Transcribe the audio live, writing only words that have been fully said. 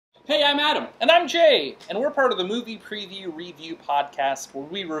Hey, I'm Adam. And I'm Jay, and we're part of the Movie Preview Review podcast, where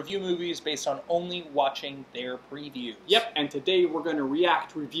we review movies based on only watching their previews. Yep, and today we're going to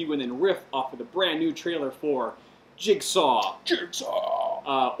react, review, and then riff off of the brand new trailer for Jigsaw.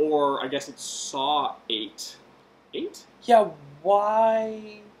 Jigsaw! Or I guess it's Saw 8. 8? Yeah,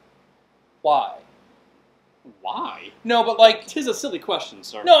 why? Why? Why? No, but like... Tis a silly question,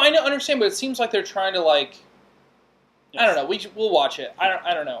 sir. No, I understand, but it seems like they're trying to like... Yes. I don't know, we'll watch it. I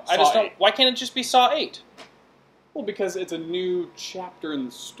don't know. I Saw just don't... 8. Why can't it just be Saw 8? Well, because it's a new chapter in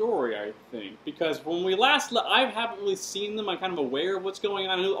the story, I think. Because when we last... I haven't really seen them. I'm kind of aware of what's going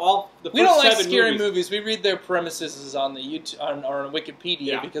on. We don't like scary movies. We read their premises on the YouTube, on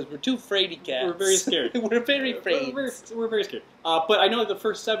Wikipedia, because we're too fraidy cats. We're very scared. We're very afraid. We're very scared. But I know that the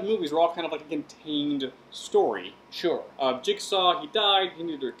first 7 movies were all kind of like a contained story. Sure. Jigsaw, he died, he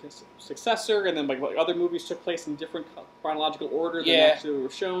needed a successor, and then like other movies took place in different chronological order than actually were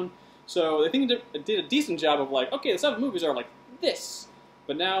shown. So I think it did a decent job of like, okay, the 7 movies are like this.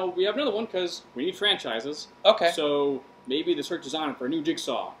 But now we have another one because we need franchises. Okay. So maybe the search is on for a new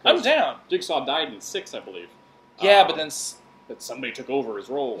Jigsaw. I'm down. Jigsaw died in 6, I believe. Yeah, but then... That somebody took over his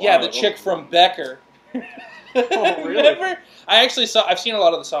role. Yeah, the chick from Becker. Oh, really? Remember? I've seen a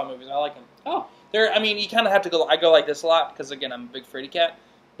lot of the Saw movies. I like them. Oh. I mean, you kind of have to go... I go like this a lot because, again, I'm a big fraidy cat.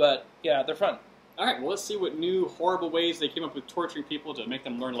 But, yeah, they're fun. All right, well, let's see what new horrible ways they came up with torturing people to make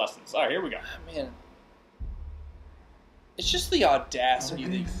them learn lessons. All right, here we go. Oh, man. It's just the audacity. I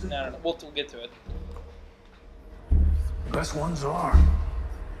don't know. We'll get to it. The best ones are.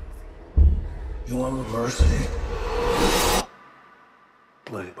 You want mercy?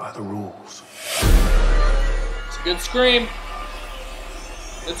 Play by the rules. It's a good scream.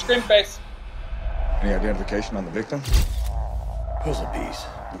 Good scream face. Any identification on the victim? Puzzle piece.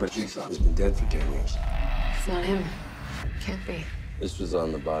 But Jigsaw has been dead for 10 years. It's not him. Can't be. This was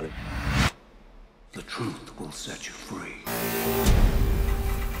on the body. The truth will set you free.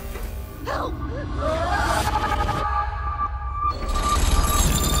 Help!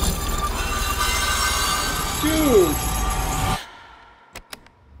 Dude!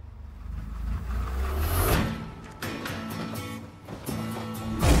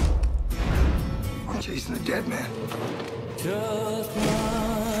 I'm chasing a dead man. Just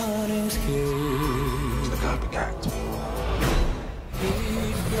running scared. It's the copycat. He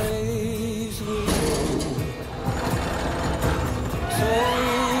plays with so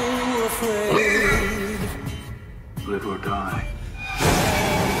afraid. Live or die.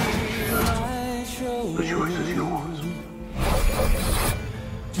 The choice is yours.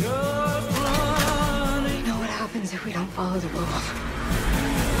 Just running. You know what happens if we don't follow the rules.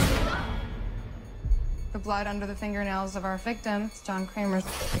 The blood under the fingernails of our victim, it's John Kramer's,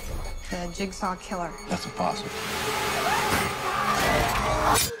 the Jigsaw killer. That's impossible.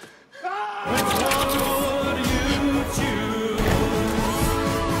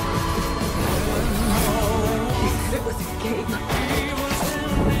 It was a game.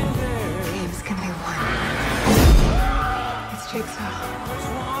 Game's gonna be won. It's Jigsaw.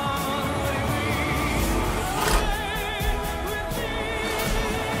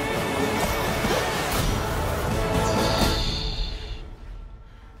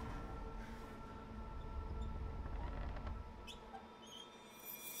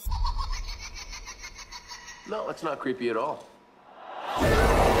 No, it's not creepy at all.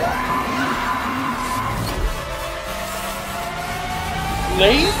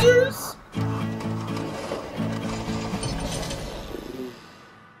 Lasers?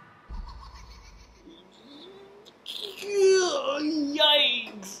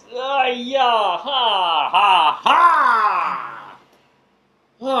 Yikes! Yeah! Ha! Ha! Ha!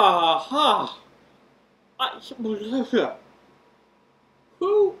 Ha ha!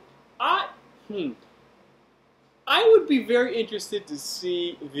 I would be very interested to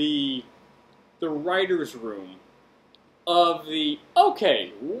see the writer's room of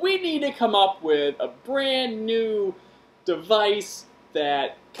okay, we need to come up with a brand new device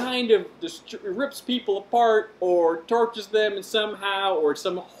that kind of rips people apart or tortures them in somehow, or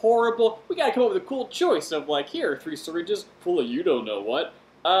some horrible... We gotta come up with a cool choice of like, here, 3 syringes full of you don't know what.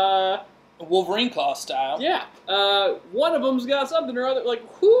 Wolverine claw style. Yeah. One of them's got something or other. Like,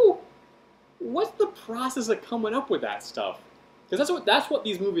 what's the process of coming up with that stuff? Because that's what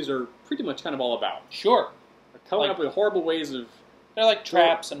these movies are pretty much kind of all about. Sure. They're coming up with horrible ways of... They're like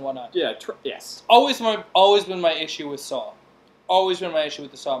traps and whatnot. Yeah, yes. Always been my issue with Saw. Always been my issue with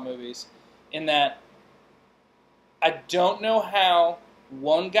the Saw movies. In that, I don't know how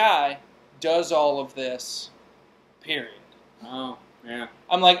one guy does all of this, period. Oh, yeah.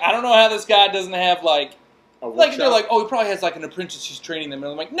 I'm like, I don't know how this guy doesn't have, like, Like they're like, oh, he probably has like an apprentice who's training them,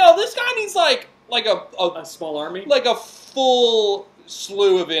 and I'm like, no, this guy needs like a small army, like a full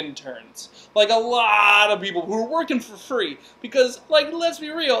slew of interns, like a lot of people who are working for free. Because, like, let's be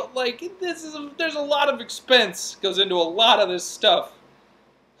real, like there's a lot of expense goes into a lot of this stuff.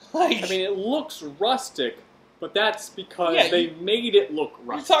 Like, I mean, it looks rustic, but that's because Yeah, they made it look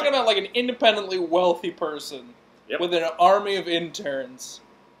rustic. you're talking about like an independently wealthy person with an army of interns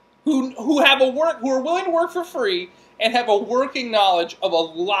who are willing to work for free and have a working knowledge of a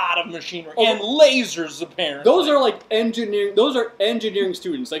lot of machinery and lasers, apparently. Those are like engineering. Those are engineering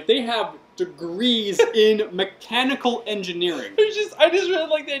students. Like they have degrees in mechanical engineering. I just really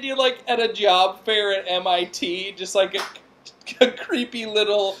like the idea, like at a job fair at MIT, just like a creepy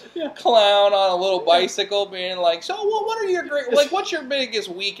little clown on a little bicycle, being like, "So, what are your what's your biggest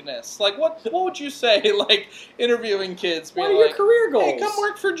weakness? Like, what would you say?" Like interviewing kids, being What are your career goals? "Hey, come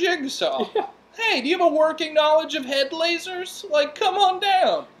work for Jigsaw." Yeah. Hey, do you have a working knowledge of head lasers? Like, come on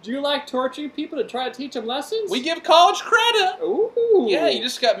down. Do you like torturing people to try to teach them lessons? We give college credit. Ooh. Yeah, you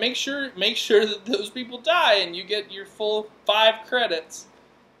just got make sure that those people die and you get your full 5 credits.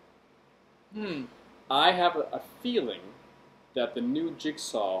 I have a feeling that the new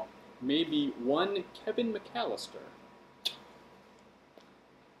Jigsaw may be one Kevin McAllister,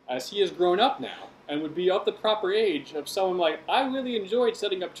 as he has grown up now and would be of the proper age of someone like, I really enjoyed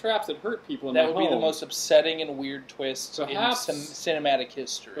setting up traps that hurt people in my home. That would be the most upsetting and weird twist in cinematic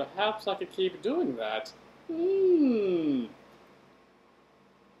history. Perhaps I could keep doing that. Ooh.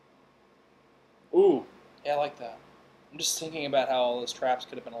 Yeah, I like that. I'm just thinking about how all those traps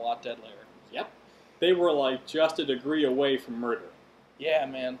could have been a lot deadlier. Yep. They were like just a degree away from murder. Yeah,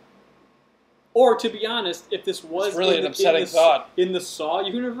 man. Or, to be honest, if this was it's really an upsetting thought. In the Saw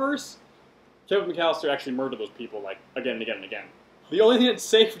universe, Kevin McAllister actually murdered those people, like, again and again and again. The only thing that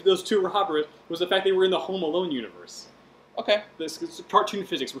saved those 2 robbers was the fact they were in the Home Alone universe. Okay. This cartoon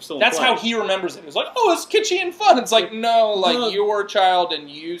physics were still in That's play. how he remembers it. It's like, oh, it's kitschy and fun. It's like, no, like, you were a child and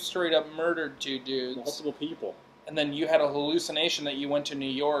you straight up murdered 2 dudes. Multiple people. And then you had a hallucination that you went to New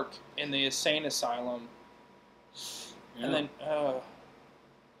York in the insane asylum. Yeah. And then,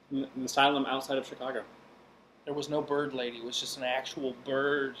 an asylum outside of Chicago. There was no bird lady. It was just an actual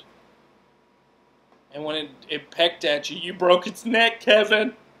bird. And when it pecked at you, you broke its neck,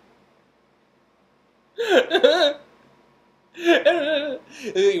 Kevin.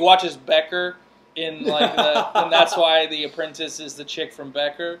 He watches Becker in like and that's why the apprentice is the chick from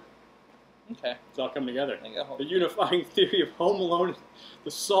Becker. Okay, it's all coming together. The unifying theory of Home Alone,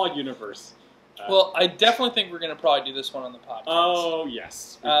 the Saw universe. Well, I definitely think we're going to probably do this one on the podcast. Oh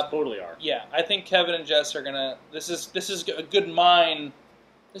yes, we totally are. Yeah, I think Kevin and Jess are gonna. This is a good mine.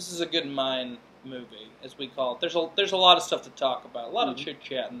 This is a good mine movie, as we call it. There's a lot of stuff to talk about. A lot of chit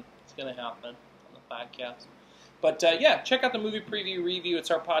chatting is going to happen on the podcast. But yeah, check out the movie preview review. It's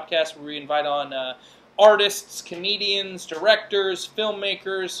our podcast where we invite on artists, comedians, directors,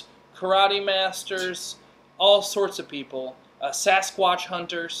 filmmakers, karate masters, all sorts of people, Sasquatch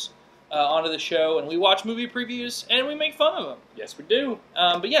hunters. Onto the show, and we watch movie previews and we make fun of them. Yes, we do.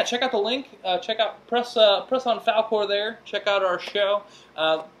 But yeah, check out the link. Press on Falcor there. Check out our show.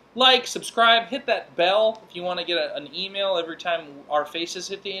 Like, subscribe, hit that bell if you want to get an email every time our faces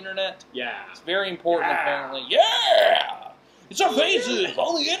hit the internet. Yeah, it's very important. Apparently. Yeah, it's our faces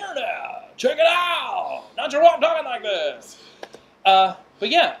on the internet. Check it out. Not sure why I'm talking like this. But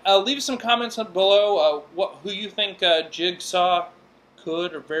yeah, leave us some comments below. Who you think Jigsaw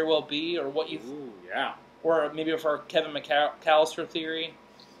could or very well be, or what you or maybe if our Kevin McAllister theory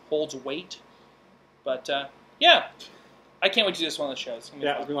holds weight. But yeah, I can't wait to do this one on the show. It's gonna be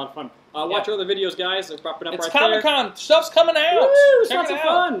it's gonna be a lot of fun. Watch our other videos, guys. They're popping up it's right there. It's Comic-Con. Stuff's coming out. Woo! Check Lots it of out.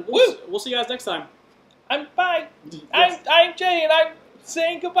 fun. Woo! We'll see you guys next time. Bye. Yes. I'm Jay, and I'm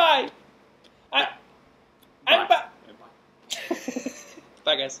saying goodbye. I'm bye. Bye.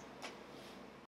 Bye, guys.